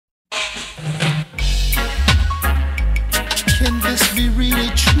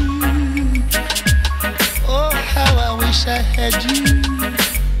had you.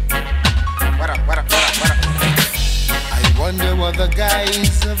 I wonder what the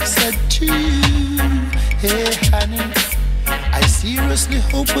guys have said to you. Hey honey, I seriously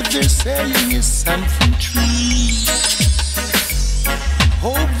hope what they're saying is something true.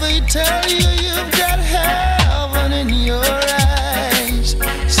 Hope they tell you you've got heaven in your eyes.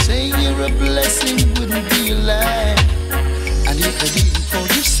 Saying you're a blessing wouldn't be a lie. And if they didn't call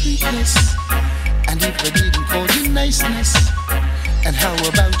you sweetness, and if they didn't call you niceness, and how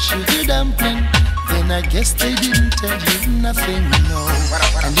about sugar dumpling, then I guess they didn't tell you nothing, no.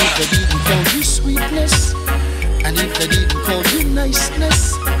 And if they didn't call you sweetness, and if they didn't call you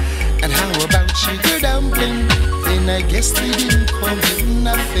niceness, and how about sugar dumpling, then I guess they didn't call you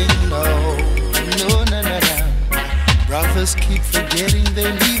nothing, no. No, no, no, no. Brothers keep forgetting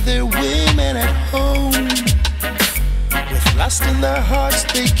they leave their women at home. With lust in their hearts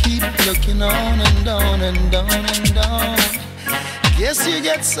they keep looking on and on and on and on. Guess you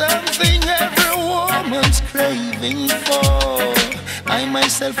get something every woman's craving for. I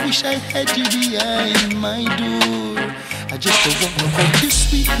myself wish I had you behind my door. I just don't wanna call you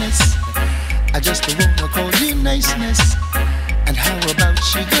sweetness, I just don't wanna call you niceness. And how about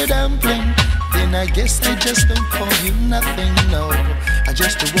sugar dumpling? Then I guess I just don't call you nothing, no. I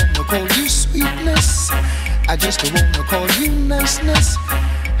just don't wanna call you sweetness, I just don't wanna call you niceness.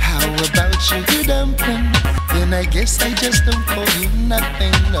 How about sugar dumpling? Then I guess I just don't call you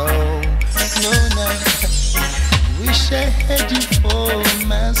nothing, no. No, no. Wish I had you for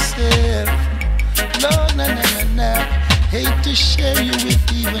myself. No, no, no, no, no. Hate to share you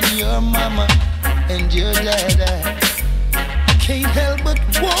with even your mama and your dada. Can't help but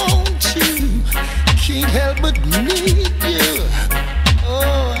want you, can't help but need you.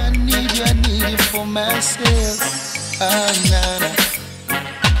 Oh, I need you for myself. Oh, no, no.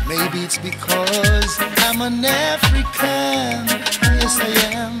 Maybe it's because I'm an African. Yes,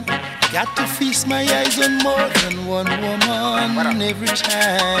 I am. Got to feast my eyes on more than one woman every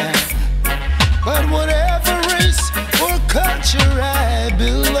time. But whatever race or culture I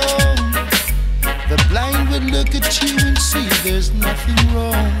belong, the blind would look at you and see there's nothing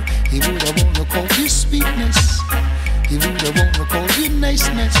wrong. He would have wanna call you sweetness, he would have wanna call you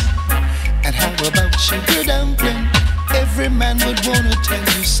niceness. And how about sugar dumpling? Every man would wanna tell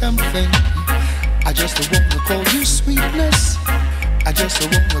you something. I just don't wanna call you sweetness, I just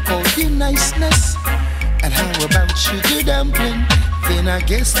don't wanna call you niceness. And how about sugar dumpling? Then I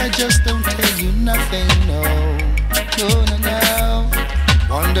guess I just don't tell you nothing, no. No, no, no.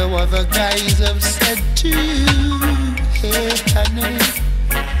 Wonder what the guys have said to you. Hey honey,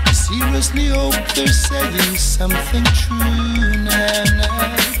 seriously hope they're saying something true now,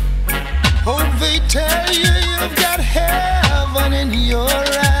 now. Hope they tell you you've got heaven in your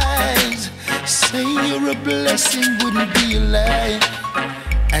eyes. Saying you're a blessing wouldn't be a lie.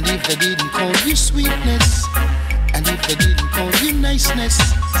 And if they didn't call you sweetness, and if they didn't call you niceness,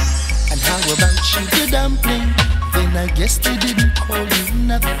 and how about sugar dumpling? Then I guess they didn't call you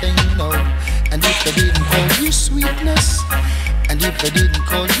nothing, no. And if they didn't call you sweetness, and if they didn't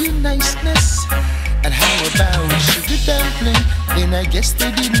call you niceness, and how about sugar dumpling? Then I guess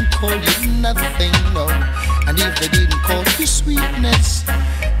they didn't call you nothing, no. And if they didn't call you sweetness,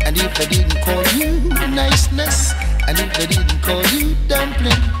 and if they didn't call you niceness, and if they didn't call you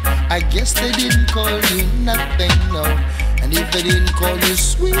dumpling, I guess they didn't call you nothing, no. And if they didn't call you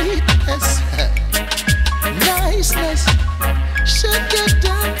sweetness,